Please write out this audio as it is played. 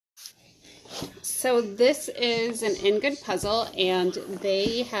So this is an Ingooood puzzle, and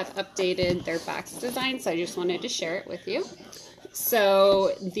they have updated their box design, so I just wanted to share it with you.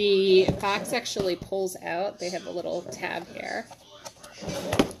 So the box actually pulls out. They have a little tab here.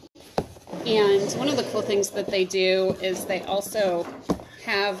 And one of the cool things that they do is they also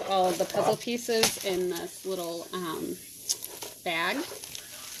have all the puzzle pieces in this little bag.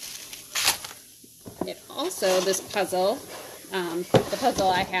 It also, this puzzle, the puzzle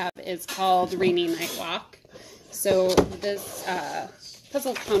I have is called Rainy Night Walk. So this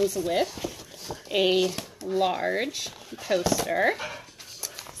puzzle comes with a large poster.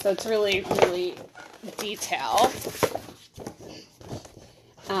 So it's really, really detailed.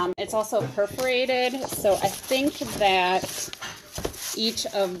 It's also perforated, so I think that each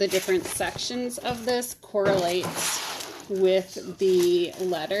of the different sections of this correlates with the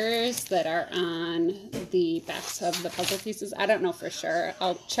letters that are on the backs of the puzzle pieces. I don't know for sure.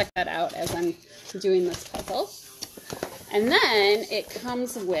 I'll check that out as I'm doing this puzzle. And then it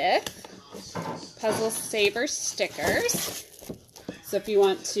comes with Puzzle Saver stickers. So if you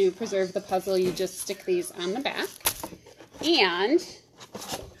want to preserve the puzzle, you just stick these on the back. And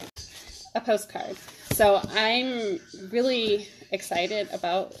a postcard. So I'm really excited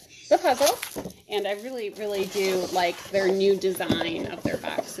about the puzzle, and I really, really do like their new design of their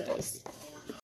boxes.